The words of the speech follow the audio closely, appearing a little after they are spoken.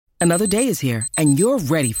Another day is here, and you're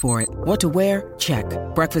ready for it. What to wear? Check.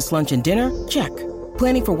 Breakfast, lunch, and dinner? Check.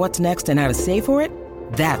 Planning for what's next and how to save for it?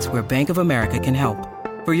 That's where Bank of America can help.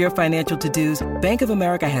 For your financial to-dos, Bank of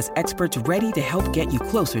America has experts ready to help get you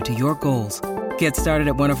closer to your goals. Get started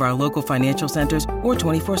at one of our local financial centers or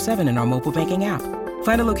 24/7 in our mobile banking app.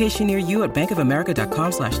 Find a location near you at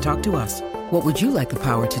bankofamerica.com/talktous. What would you like the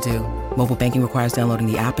power to do? Mobile banking requires downloading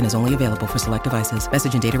the app and is only available for select devices.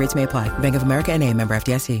 Message and data rates may apply. Bank of America N.A., member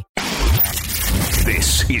FDIC.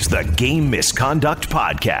 This is the Game Misconduct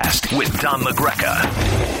Podcast with Don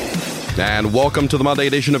LaGreca. And welcome to the Monday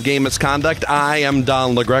edition of Game Misconduct. I am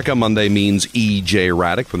Don LaGreca. Monday means E.J.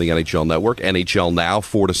 Raddick from the NHL Network. NHL Now,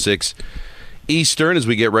 4 to 6 Eastern as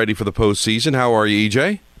we get ready for the postseason. How are you,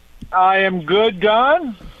 E.J.? I am good,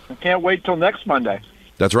 Don. I can't wait till next Monday.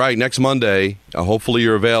 That's right. Next Monday, hopefully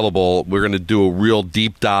you're available. We're going to do a real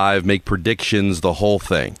deep dive, make predictions, the whole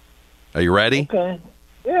thing. Are you ready? Okay.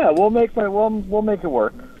 Yeah, we'll make it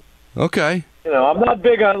work. Okay. You know, I'm not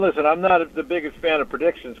big on. Listen, I'm not the biggest fan of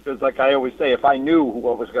predictions because, like I always say, if I knew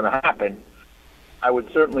what was going to happen, I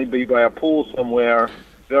would certainly be by a pool somewhere,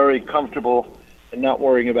 very comfortable and not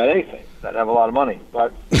worrying about anything. I'd have a lot of money,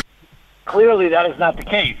 but clearly that is not the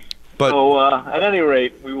case. So, at any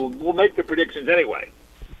rate, we'll make the predictions anyway.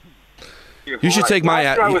 You should take my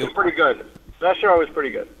attitude. Last year I was pretty good. Last year I was pretty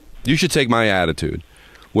good. You should take my attitude,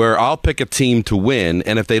 where I'll pick a team to win,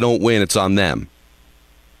 and if they don't win, it's on them.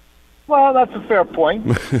 Well, that's a fair point.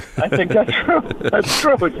 I think that's true. That's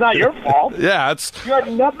true. It's not your fault. Yeah, you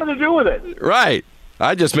had nothing to do with it. Right.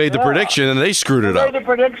 I just made the prediction, and they screwed it up. Made the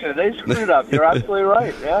prediction. They screwed it up. You're absolutely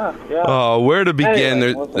right. Yeah. Where to begin?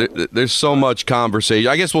 Anyway, there's so much conversation.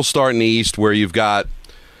 I guess we'll start in the East, where you've got,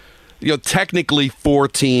 technically 4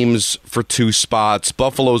 teams for 2 spots.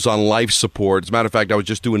 Buffalo's on life support. As a matter of fact, I was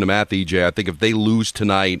just doing the math, EJ. I think if they lose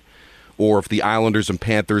tonight, or if the Islanders and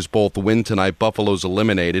Panthers both win tonight, Buffalo's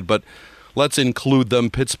eliminated. But let's include them.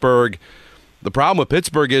 Pittsburgh. The problem with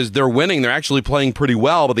Pittsburgh is they're winning. They're actually playing pretty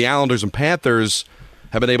well, but the Islanders and Panthers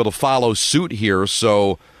have been able to follow suit here.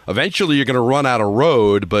 So eventually you're going to run out of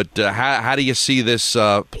road. But how do you see this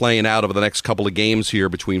playing out over the next couple of games here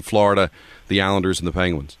between Florida, the Islanders, and the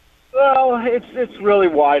Penguins? Well, it's really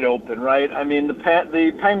wide open, right? I mean, the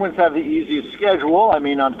Penguins have the easiest schedule. I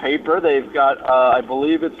mean, on paper, they've got, I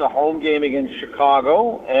believe it's a home game against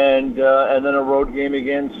Chicago and then a road game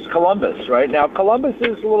against Columbus, right? Now, Columbus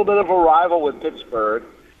is a little bit of a rival with Pittsburgh,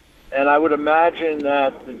 and I would imagine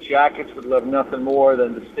that the Jackets would love nothing more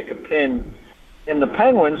than to stick a pin in the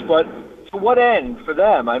Penguins, but to what end for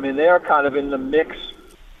them? I mean, they are kind of in the mix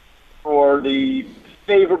for the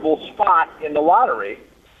favorable spot in the lottery.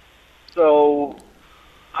 So,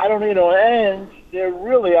 I don't, and they're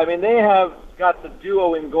really, they have got the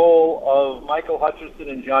duo in goal of Michael Hutchinson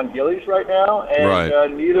and John Gillies right now,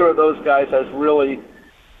 and neither of those guys has really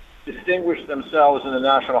distinguished themselves in the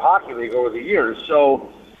National Hockey League over the years. So,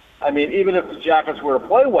 even if the Jackets were to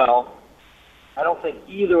play well, I don't think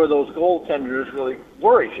either of those goaltenders really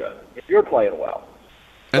worries you if you're playing well.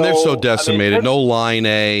 And they're so decimated. No Line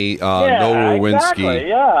A, no Rowinski. Exactly.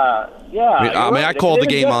 Yeah. I called the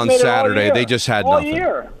game on Saturday. They just had nothing. All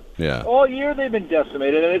year. Yeah. All year they've been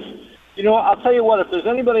decimated. And it's, I'll tell you what, if there's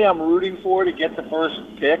anybody I'm rooting for to get the first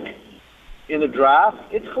pick in the draft,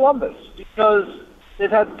 it's Columbus. Because they've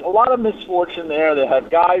had a lot of misfortune there. They had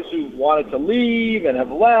guys who wanted to leave and have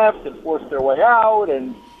left and forced their way out.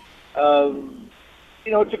 And,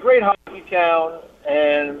 it's a great hockey town.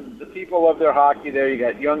 And the people love their hockey there. You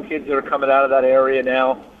got young kids that are coming out of that area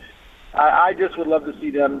now. I just would love to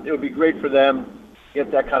see them. It would be great for them to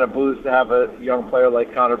get that kind of boost to have a young player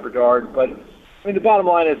like Connor Bedard. But, the bottom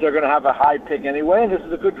line is they're going to have a high pick anyway, and this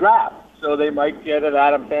is a good draft. So they might get an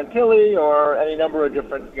Adam Fantilli or any number of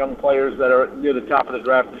different young players that are near the top of the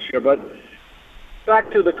draft this year. But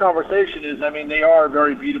back to the conversation is, they are a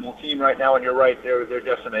very beatable team right now, and you're right, they're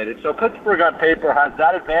decimated. So Pittsburgh on paper has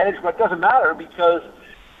that advantage, but it doesn't matter because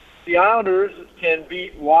the Islanders can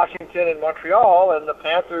beat Washington and Montreal, and the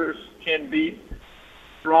Panthers can beat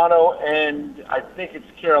Toronto and I think it's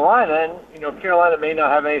Carolina. And, Carolina may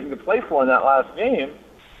not have anything to play for in that last game.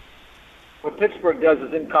 What Pittsburgh does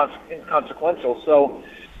is inconsequential. So,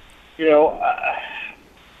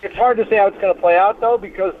 it's hard to say how it's going to play out, though,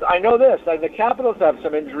 because I know this. The Capitals have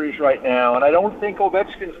some injuries right now, and I don't think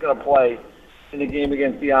Ovechkin's going to play in the game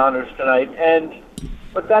against the Islanders tonight.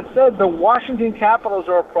 But that said, the Washington Capitals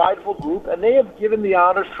are a prideful group, and they have given the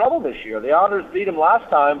Islanders trouble this year. The Islanders beat them last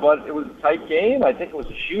time, but it was a tight game. I think it was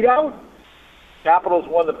a shootout. Capitals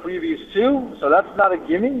won the previous 2, so that's not a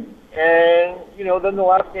gimme. And, then the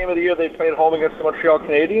last game of the year they played home against the Montreal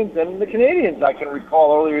Canadiens, and the Canadiens, I can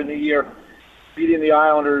recall earlier in the year, beating the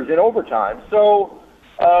Islanders in overtime. So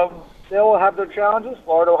they'll have their challenges.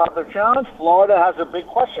 Florida will have their challenge. Florida has a big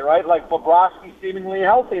question, right? Like Bobrovsky's seemingly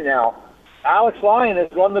healthy now. Alex Lyon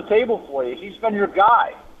has run the table for you. He's been your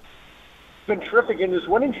guy. He's been terrific in this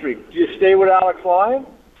winning streak. Do you stay with Alex Lyon,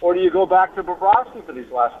 or do you go back to Bobrovsky for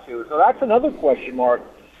these last two? So that's another question mark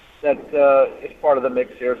that is part of the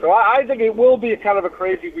mix here. So I think it will be a kind of a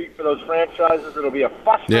crazy week for those franchises. It'll be a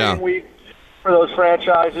frustrating week for those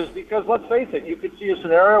franchises because, let's face it, you could see a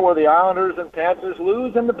scenario where the Islanders and Panthers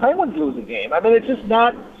lose and the Penguins lose a game. I mean, it's just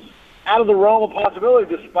not out of the realm of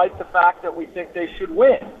possibility despite the fact that we think they should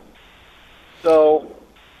win. So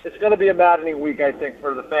it's going to be a maddening week, I think,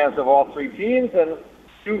 for the fans of all three teams, and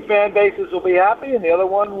two fan bases will be happy, and the other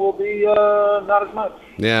one will be not as much.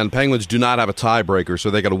 Yeah, and Penguins do not have a tiebreaker,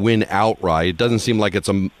 so they got to win outright. It doesn't seem like it's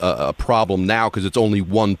a problem now because it's only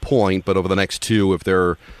 1 point, but over the next two, if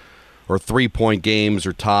there are 3-point games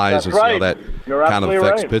or ties, that's right. that You're kind of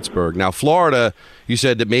affects right. Pittsburgh. Now, Florida, you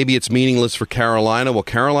said that maybe it's meaningless for Carolina. Well,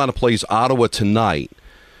 Carolina plays Ottawa tonight.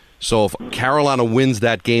 So if Carolina wins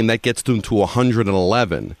that game, that gets them to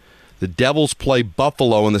 111. The Devils play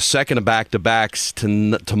Buffalo in the second of back-to-backs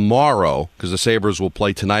tomorrow because the Sabres will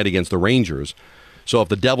play tonight against the Rangers. So if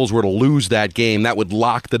the Devils were to lose that game, that would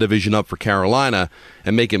lock the division up for Carolina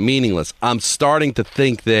and make it meaningless. I'm starting to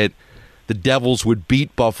think that the Devils would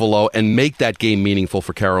beat Buffalo and make that game meaningful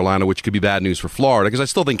for Carolina, which could be bad news for Florida because I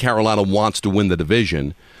still think Carolina wants to win the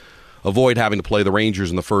division, avoid having to play the Rangers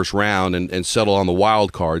in the first round and settle on the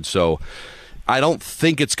wild card. So I don't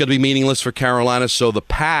think it's going to be meaningless for Carolina. So the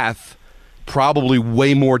path probably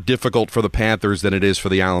way more difficult for the Panthers than it is for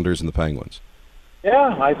the Islanders and the Penguins.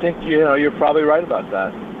 Yeah, I think you're probably right about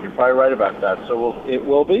that. So it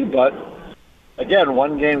will be, but again,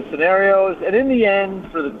 one-game scenarios, and in the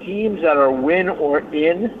end, for the teams that are win or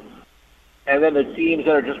in, and then the teams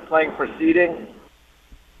that are just playing for seeding,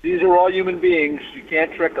 these are all human beings. You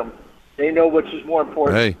can't trick them. They know which is more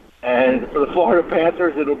important. Hey. And for the Florida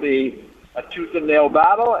Panthers, it'll be a tooth-and-nail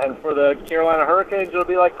battle, and for the Carolina Hurricanes, it'll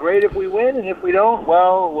be like, great if we win, and if we don't,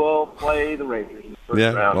 well, we'll play the Rangers in the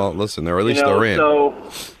first round. Well, listen, or at least they're in. So,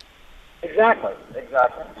 exactly.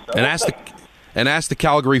 So, and ask the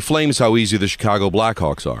Calgary Flames how easy the Chicago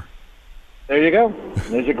Blackhawks are. There you go.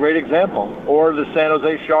 There's a great example. Or the San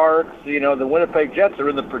Jose Sharks. The Winnipeg Jets are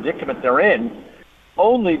in the predicament they're in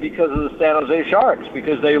only because of the San Jose Sharks,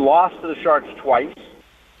 because they lost to the Sharks twice,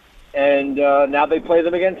 and now they play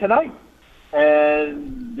them again tonight.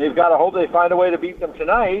 And they've got to hope they find a way to beat them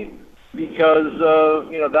tonight because,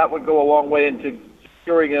 that would go a long way into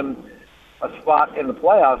securing them a spot in the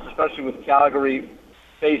playoffs, especially with Calgary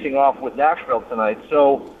facing off with Nashville tonight.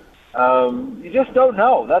 So you just don't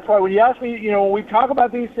know. That's why when you ask me, when we talk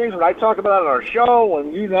about these things, when I talk about it on our show,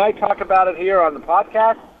 when you and I talk about it here on the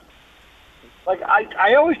podcast, like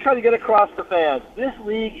I always try to get across to fans, this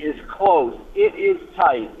league is close. It is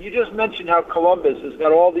tight. You just mentioned how Columbus has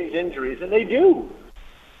got all these injuries, and they do.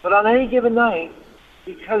 But on any given night,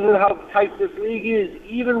 because of how tight this league is,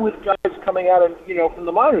 even with guys coming out of, from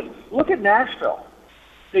the minors, look at Nashville.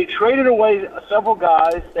 They traded away several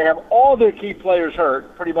guys. They have all their key players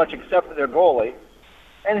hurt, pretty much except for their goalie.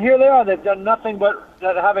 And here they are. They've done nothing but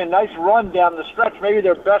have a nice run down the stretch, maybe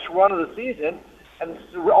their best run of the season. And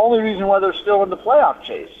it's the only reason why they're still in the playoff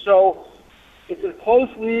chase. So it's a close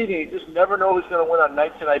league, and you just never know who's going to win on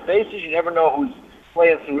night-to-night basis. You never know who's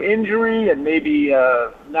playing through injury and maybe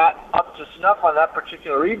not up to snuff on that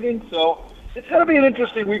particular evening. So it's going to be an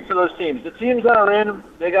interesting week for those teams. The teams that are in,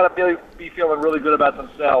 they got to be feeling really good about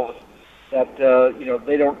themselves that,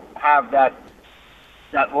 they don't have that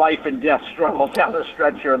life and death struggle down the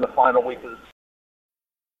stretch here in the final week of the season.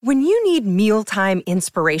 When you need mealtime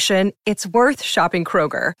inspiration, it's worth shopping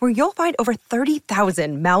Kroger, where you'll find over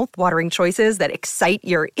 30,000 mouth-watering choices that excite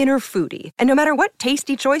your inner foodie. And no matter what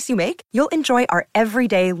tasty choice you make, you'll enjoy our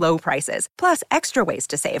everyday low prices, plus extra ways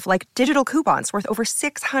to save, like digital coupons worth over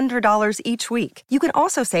 $600 each week. You can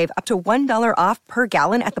also save up to $1 off per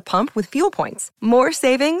gallon at the pump with fuel points. More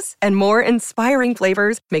savings and more inspiring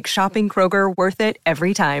flavors make shopping Kroger worth it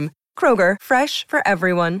every time. Kroger, fresh for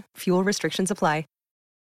everyone. Fuel restrictions apply.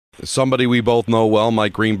 Somebody we both know well,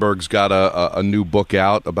 Mike Greenberg's got a new book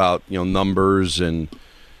out about numbers and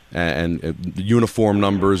uniform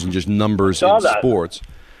numbers and just numbers in sports.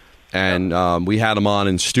 And we had him on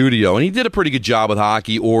in studio, and he did a pretty good job with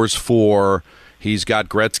hockey. Orr's 4. He's got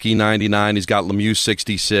Gretzky 99. He's got Lemieux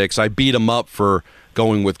 66. I beat him up for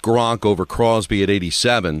going with Gronk over Crosby at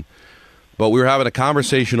 87. But we were having a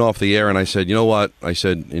conversation off the air, and I said, you know what? I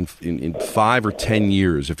said, in 5 or 10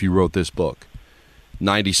 years, if you wrote this book,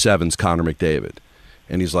 97's Connor McDavid.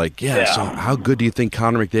 And he's like, so how good do you think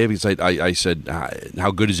Connor McDavid's? I said,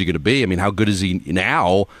 how good is he going to be? I mean, how good is he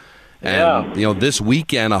now? And, this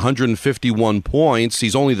weekend, 151 points.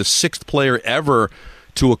 He's only the 6th player ever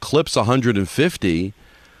to eclipse 150.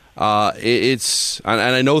 And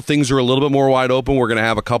I know things are a little bit more wide open. We're going to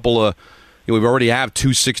have a couple of, we've already have 2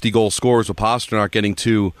 60-goal scorers with Pastrnak getting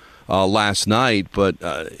 2 last night, but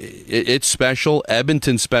it's special.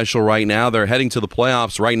 Edmonton's special right now. They're heading to the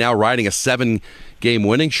playoffs right now, riding a 7-game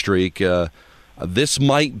winning streak. This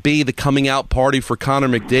might be the coming out party for Connor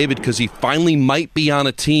McDavid because he finally might be on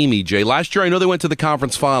a team, EJ. Last year, I know they went to the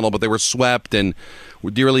conference final, but they were swept and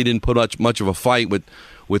dearly didn't put much of a fight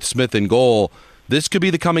with Smith in goal. This could be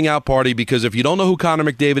the coming out party because if you don't know who Connor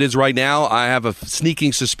McDavid is right now, I have a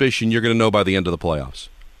sneaking suspicion you're going to know by the end of the playoffs.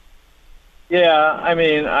 Yeah, I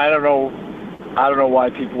mean, I don't know why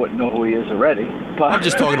people wouldn't know who he is already. But I'm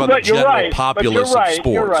just talking about the general populace of sports.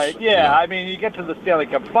 You're right. Yeah, I mean, you get to the Stanley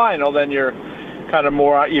Cup final, then you're kind of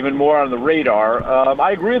even more on the radar.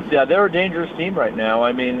 I agree with that. They're a dangerous team right now.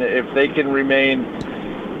 I mean, if they can remain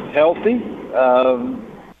healthy,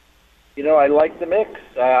 I like the mix.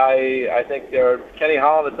 I think Kenny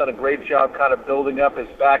Holland has done a great job kind of building up his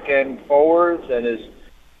back-end forwards and his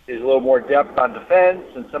a little more depth on defense,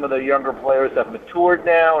 and some of the younger players have matured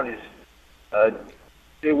now, and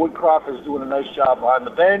Jay Woodcroft is doing a nice job on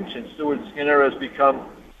the bench, and Stuart Skinner has become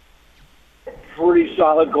a pretty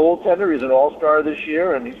solid goaltender. He's an all-star this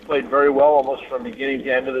year, and he's played very well almost from beginning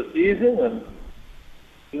to end of the season. And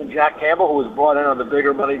even Jack Campbell, who was brought in on the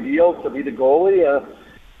bigger money deals to be the goalie,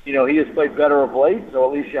 he has played better of late, so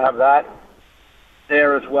at least you have that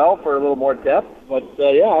there as well for a little more depth. But,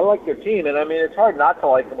 I like their team. And, I mean, it's hard not to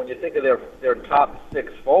like them when you think of their top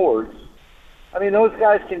 6 forwards. I mean, those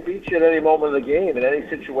guys can beat you at any moment of the game, in any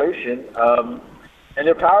situation. And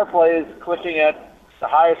their power play is clicking at the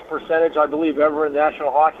highest percentage, I believe, ever in National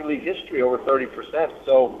Hockey League history, over 30%.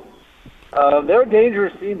 So they're a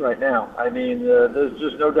dangerous team right now. I mean, there's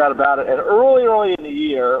just no doubt about it. And early in the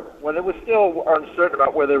year, when it was still uncertain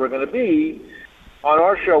about where they were going to be, on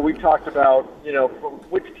our show we talked about,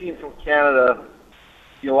 which team from Canada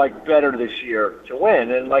you like better this year to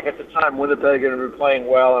win. And, at the time, Winnipeg had been playing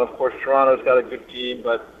well, and, of course, Toronto's got a good team.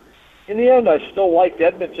 But in the end, I still liked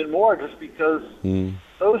Edmonton more just because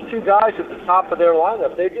those 2 guys at the top of their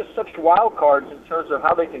lineup, they're just such wild cards in terms of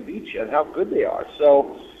how they can beat you and how good they are.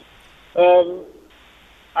 So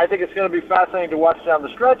I think it's going to be fascinating to watch down the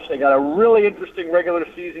stretch. They got a really interesting regular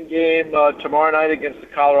season game tomorrow night against the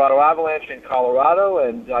Colorado Avalanche in Colorado,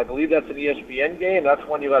 and I believe that's an ESPN game. That's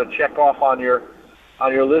one you got to check off on your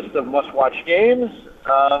list of must-watch games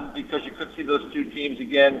because you could see those 2 teams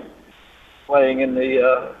again playing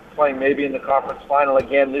maybe in the conference final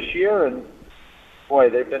again this year. And boy,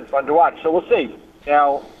 they've been fun to watch. So we'll see.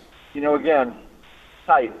 Now, again,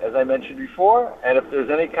 tight as I mentioned before, and if there's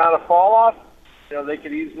any kind of fall off, they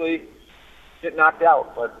could easily get knocked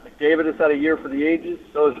out. But McDavid has had a year for the ages.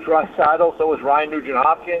 So is Draisaitl. So is Ryan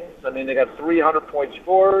Nugent-Hopkins. I mean, they got 300-point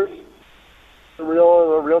scorers. It's a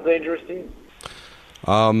real dangerous team.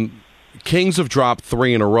 Kings have dropped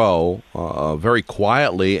 3 in a row very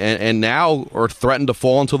quietly, and now are threatened to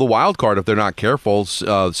fall into the wild card if they're not careful.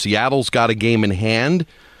 Seattle's got a game in hand.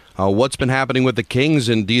 What's been happening with the Kings,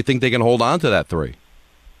 and do you think they can hold on to that 3?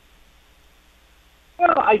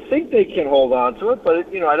 Well, I think they can hold on to it, but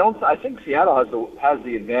I think Seattle has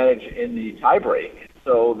the advantage in the tiebreak,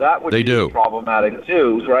 so that would be problematic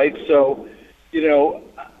too, right? So,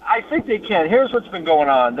 I think they can. Here's what's been going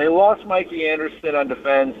on: they lost Mikey Anderson on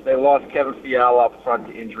defense, they lost Kevin Fiala up front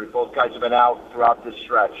to injury. Both guys have been out throughout this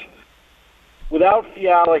stretch. Without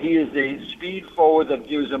Fiala, he is a speed forward that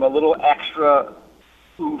gives him a little extra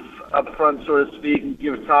oof up front, so to speak, and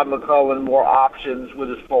gives Todd McCullough more options with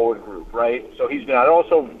his forward group, right? So he's been out.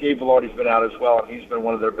 Also, Gabe Velarde's been out as well, and he's been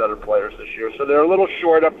one of their better players this year. So they're a little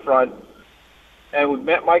short up front. And with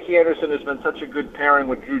Mikey Anderson has been such a good pairing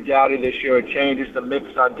with Drew Doughty this year, it changes the mix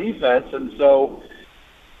on defense. And so,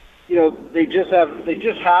 they just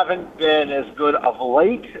haven't been as good of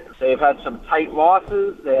late. They've had some tight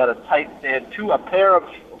losses. They had a pair of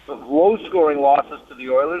low-scoring losses to the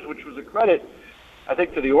Oilers, which was a credit, I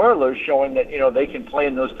think, to the Oilers, showing that, they can play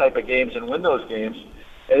in those type of games and win those games.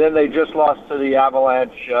 And then they just lost to the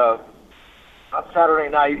Avalanche on Saturday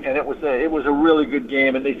night, and it was a really good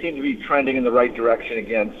game, and they seem to be trending in the right direction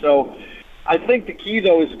again. So I think the key,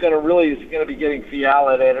 though, is going to be getting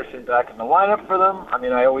Fiala and Anderson back in the lineup for them. I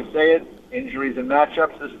mean, I always say it, injuries and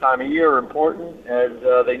matchups this time of year are important, and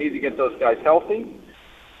they need to get those guys healthy.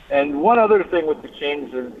 And one other thing with the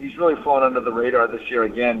Kings, and he's really flown under the radar this year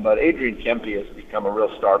again, but Adrian Kempe has become a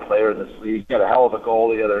real star player in this league. He had a hell of a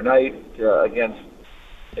goal the other night against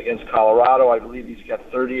against Colorado. I believe he's got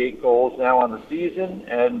 38 goals now on the season.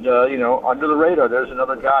 And, under the radar, there's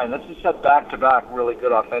another guy. And this is set back-to-back really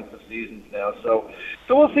good offensive seasons now. So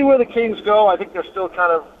we'll see where the Kings go. I think they're still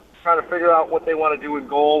kind of trying to figure out what they want to do in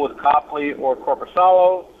goal with Copley or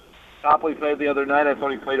Korpisalo. Copley played the other night. I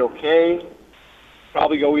thought he played okay.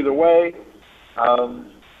 Probably go either way. So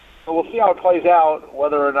we'll see how it plays out,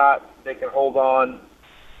 whether or not they can hold on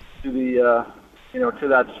to the to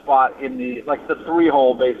that spot in the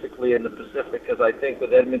 3-hole basically in the Pacific, because I think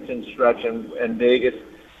with Edmonton stretch and Vegas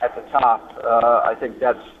at the top, I think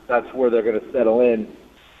that's where they're going to settle in.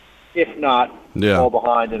 If not, fall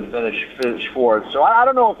behind and finish fourth. So I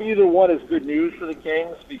don't know if either one is good news for the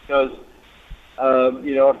Kings, because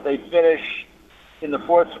if they finish in the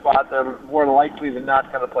fourth spot, they're more likely than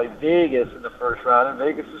not going to play Vegas in the first round, and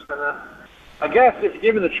Vegas is going to, I guess, if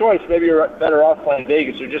given the choice, maybe you're better off playing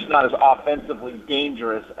Vegas. They're just not as offensively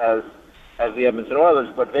dangerous as the Edmonton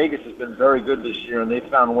Oilers, but Vegas has been very good this year, and they've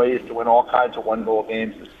found ways to win all kinds of one-goal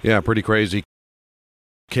games. Yeah, pretty crazy.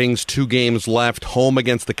 Kings 2 games left, home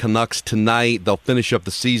against the Canucks tonight. They'll finish up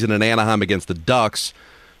the season in Anaheim against the Ducks.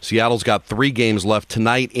 Seattle's got 3 games left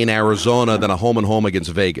tonight in Arizona, then a home-and-home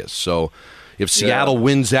against Vegas. So if Seattle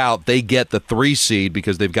wins out, they get the 3 seed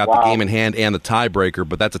because they've got the game in hand and the tiebreaker,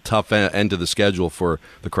 but that's a tough end to the schedule for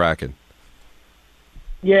the Kraken.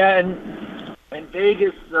 Yeah, and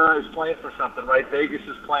Vegas is playing for something, right? Vegas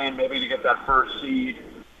is playing maybe to get that first seed.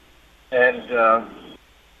 And,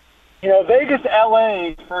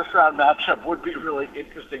 Vegas-LA first-round matchup would be really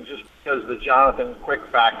interesting just because the Jonathan Quick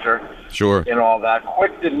factor in all that.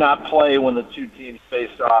 Quick did not play when the two teams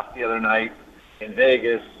faced off the other night in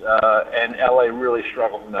Vegas, and LA really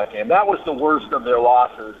struggled in that game. That was the worst of their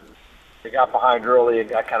losses. They got behind early and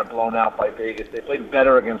got kind of blown out by Vegas. They played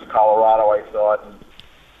better against Colorado, I thought.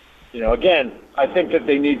 And, again, I think that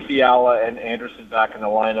they need Fiala and Anderson back in the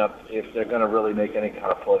lineup if they're going to really make any kind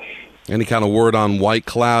of push. Any kind of word on White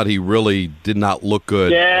Cloud? He really did not look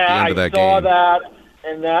good at the end of that game. Yeah, I saw that,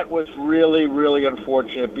 and that was really, really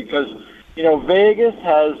unfortunate because Vegas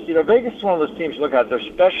is one of those teams, look at, their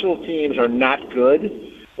special teams are not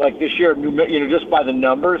good. Like this year, just by the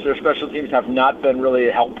numbers, their special teams have not been really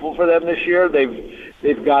helpful for them this year.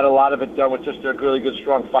 They've got a lot of it done with just their really good,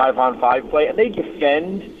 strong 5-on-5 play, and they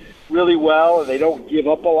defend really well, and they don't give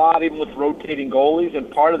up a lot, even with rotating goalies, and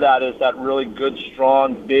part of that is that really good,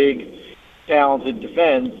 strong, big, talented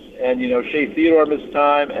defense. And, Shea Theodore missed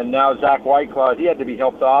time, and now Zach Whitecloud, he had to be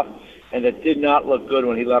helped off, and it did not look good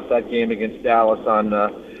when he left that game against Dallas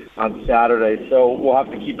on Saturday. So we'll have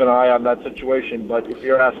to keep an eye on that situation. But if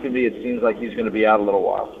you're asking me, it seems like he's going to be out a little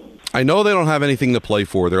while. I know they don't have anything to play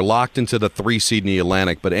for. They're locked into the 3 seed in the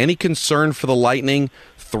Atlantic. But any concern for the Lightning?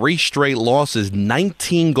 3 straight losses,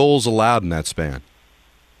 19 goals allowed in that span.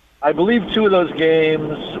 I believe 2 of those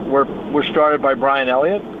games were started by Brian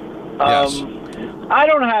Elliott. Yes. I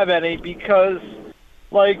don't have any because,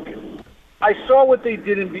 I saw what they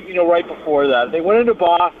did right before that. They went into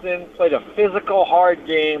Boston, played a physical, hard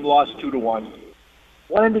game, lost 2-1.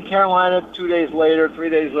 Went into Carolina 3 days later,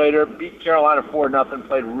 beat Carolina 4-0,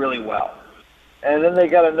 played really well. And then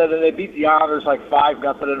they beat the Islanders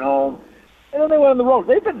 5-0 at home. And then they went on the road.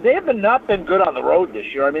 They have not been good on the road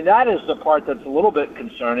this year. I mean, that is the part that's a little bit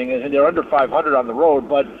concerning, and they're under 500 on the road.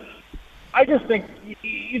 But I just think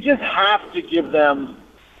you just have to give them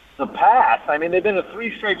the pass. I mean, they've been to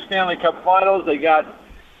 3 straight Stanley Cup Finals. They got,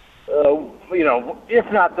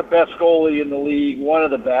 if not the best goalie in the league, one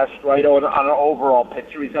of the best, right, on an overall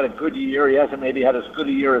picture. He's had a good year. He hasn't maybe had as good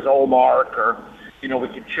a year as Olmark, or, we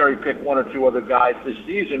could cherry pick 1 or 2 other guys this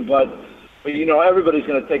season, but everybody's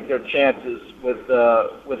going to take their chances with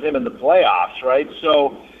him in the playoffs, right?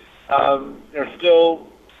 So they're still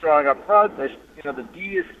strong up front. The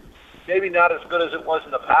D is maybe not as good as it was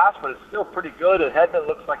in the past, but it's still pretty good. And Hedman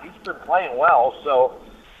looks like he's been playing well. So,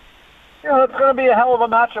 it's going to be a hell of a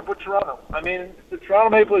matchup with Toronto. I mean, the Toronto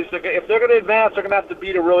Maple Leafs, if they're going to advance, they're going to have to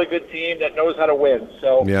beat a really good team that knows how to win.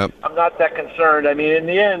 So I'm not that concerned. I mean, in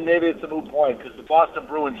the end, maybe it's a moot point because the Boston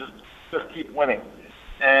Bruins just keep winning.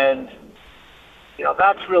 And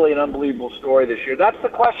that's really an unbelievable story this year. That's the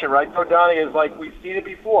question, right? So, Donnie, is we've seen it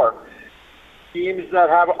before. Teams that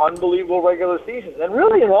have unbelievable regular seasons, and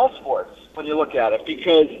really in all sports when you look at it,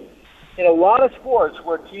 because in a lot of sports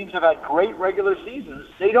where teams have had great regular seasons,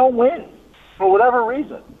 they don't win for whatever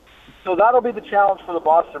reason. So that'll be the challenge for the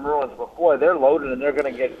Boston Bruins. But boy, they're loaded, and they're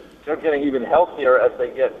getting even healthier as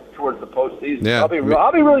they get towards the postseason. Yeah.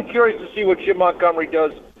 I'll be really curious to see what Jim Montgomery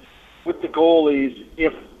does with the goalies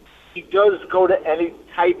if he does go to any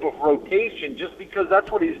type of rotation, just because that's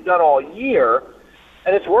what he's done all year,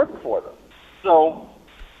 and it's worked for them. So,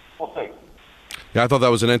 we'll see. Yeah, I thought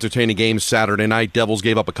that was an entertaining game Saturday night. Devils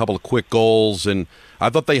gave up a couple of quick goals, and I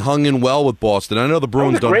thought they hung in well with Boston. I know the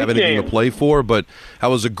Bruins don't have anything to play for, but that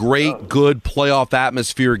was a great, good playoff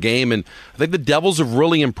atmosphere game, and I think the Devils have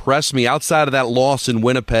really impressed me outside of that loss in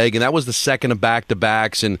Winnipeg, and that was the second of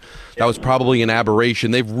back-to-backs, and that was probably an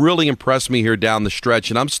aberration. They've really impressed me here down the stretch,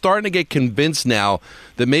 and I'm starting to get convinced now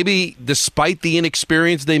that maybe, despite the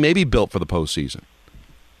inexperience, they may be built for the postseason.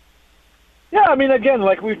 Yeah, I mean, again,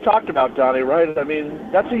 like we've talked about, Donnie, right? I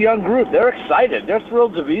mean, that's a young group. They're excited. They're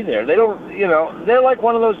thrilled to be there. They don't, they're like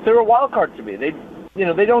one of those, they're a wild card to me.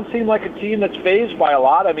 They don't seem like a team that's fazed by a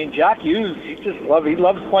lot. I mean, Jack Hughes, he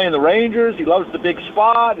loves playing the Rangers. He loves the big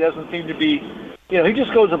spot. He doesn't seem to be, he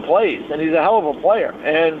just goes and plays, and he's a hell of a player.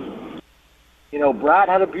 And, Bratt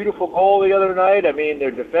had a beautiful goal the other night. I mean,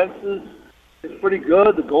 their defense is pretty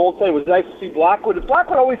good. The goal today was nice to see Blackwood.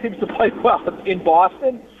 Blackwood always seems to play well in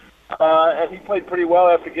Boston. And he played pretty well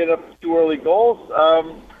after getting up 2 early goals.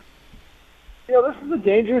 This is a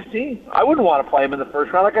dangerous team. I wouldn't want to play them in the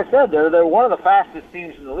first round. Like I said, they're one of the fastest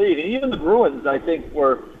teams in the league. And even the Bruins, I think,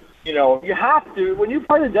 were, you have to, when you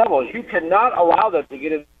play the Devils, you cannot allow them to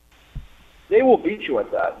get in. They will beat you at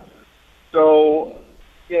that. So,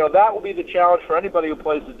 that will be the challenge for anybody who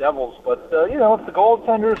plays the Devils. But, if the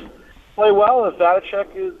goaltenders play well, if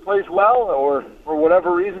Vanacek plays well, or for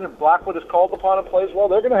whatever reason, if Blackwood is called upon and plays well,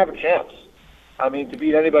 they're going to have a chance. I mean, to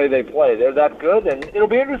beat anybody they play. They're that good, and it'll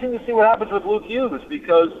be interesting to see what happens with Luke Hughes,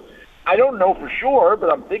 because I don't know for sure,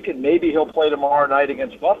 but I'm thinking maybe he'll play tomorrow night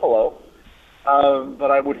against Buffalo.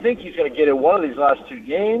 But I would think he's going to get in one of these last 2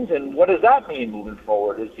 games, and what does that mean moving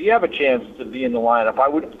forward? Does he have a chance to be in the lineup?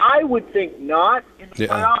 I would think not in the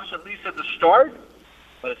playoffs, at least at the start.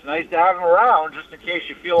 But it's nice to have him around just in case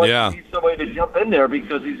you feel like you need somebody to jump in there,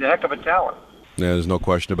 because he's a heck of a talent. Yeah, there's no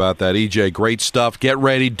question about that. EJ, great stuff. Get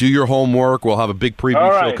ready. Do your homework. We'll have a big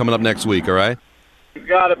preview show coming up next week, all right? You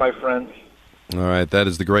got it, my friends. All right, that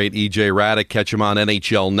is the great EJ Raddick. Catch him on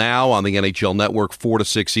NHL Now on the NHL Network, 4 to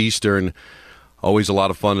 6 Eastern. Always a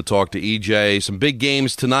lot of fun to talk to EJ. Some big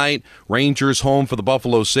games tonight. Rangers home for the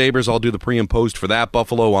Buffalo Sabres. I'll do the pre and post for that.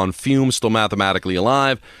 Buffalo on fumes, still mathematically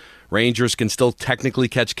alive. Rangers can still technically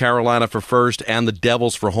catch Carolina for first and the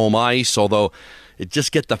Devils for home ice, although it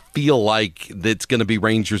just get the feel like it's going to be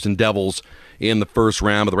Rangers and Devils in the first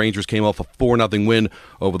round. But the Rangers came off a 4-0 win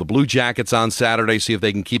over the Blue Jackets on Saturday. See if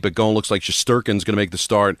they can keep it going. Looks like Shesterkin's going to make the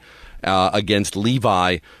start against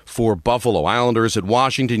Levi for Buffalo. Islanders at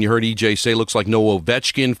Washington. You heard EJ say looks like no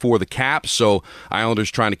Ovechkin for the Caps, so Islanders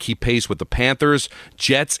trying to keep pace with the Panthers.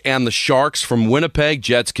 Jets and the Sharks from Winnipeg.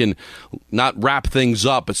 Jets can not wrap things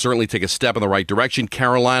up, but certainly take a step in the right direction.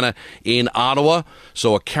 Carolina in Ottawa.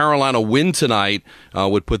 So a Carolina win tonight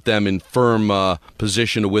would put them in firm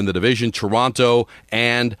position to win the division. Toronto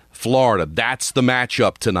and Florida. That's the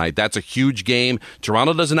matchup tonight. That's a huge game.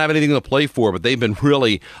 Toronto doesn't have anything to play for, but they've been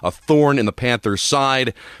really a thorn in the Panthers'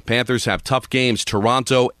 side. Panthers have tough games,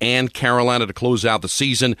 Toronto and Carolina, to close out the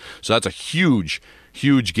season. So that's a huge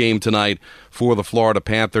game tonight for the Florida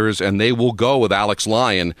Panthers, and they will go with Alex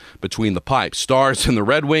Lyon between the pipes. Stars and the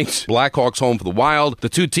Red Wings, Blackhawks home for the Wild. The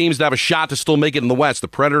 2 teams that have a shot to still make it in the West, the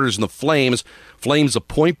Predators and the Flames. Flames a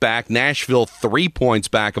point back, Nashville 3 points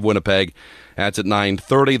back of Winnipeg. That's at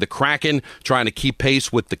 9:30. The Kraken trying to keep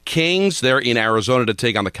pace with the Kings. They're in Arizona to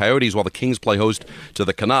take on the Coyotes while the Kings play host to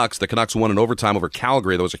the Canucks. The Canucks won in overtime over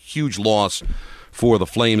Calgary. That was a huge loss for the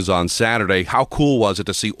Flames on Saturday. How cool was it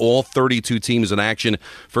to see all 32 teams in action?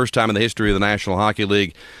 First time in the history of the National Hockey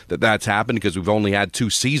League that's happened, because we've only had 2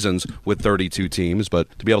 seasons with 32 teams.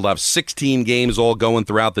 But to be able to have 16 games all going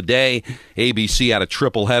throughout the day, ABC had a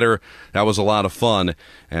triple header. That was a lot of fun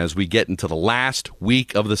as we get into the last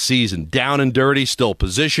week of the season. Down and dirty, still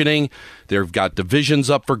positioning. They've got divisions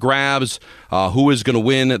up for grabs. Who is going to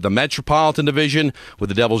win the Metropolitan Division with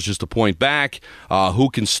the Devils just a point back? Who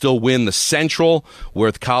can still win the Central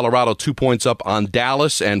with Colorado 2 points up on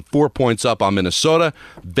Dallas and 4 points up on Minnesota?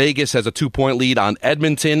 Vegas has a 2-point lead on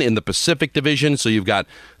Edmonton in the Pacific Division. So you've got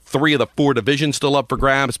 3 of the 4 divisions still up for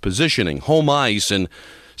grabs. Positioning, home ice, and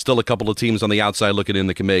still a couple of teams on the outside looking in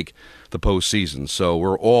that can make the postseason. So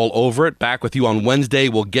we're all over it. Back with you on Wednesday.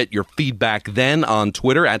 We'll get your feedback then on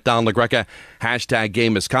Twitter at Don LaGreca,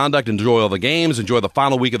 #Game Misconduct. Enjoy all the games. Enjoy the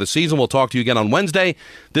final week of the season. We'll talk to you again on Wednesday.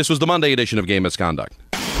 This was the Monday edition of Game Misconduct.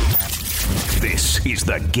 This is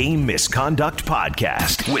the Game Misconduct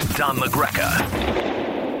Podcast with Don LaGreca.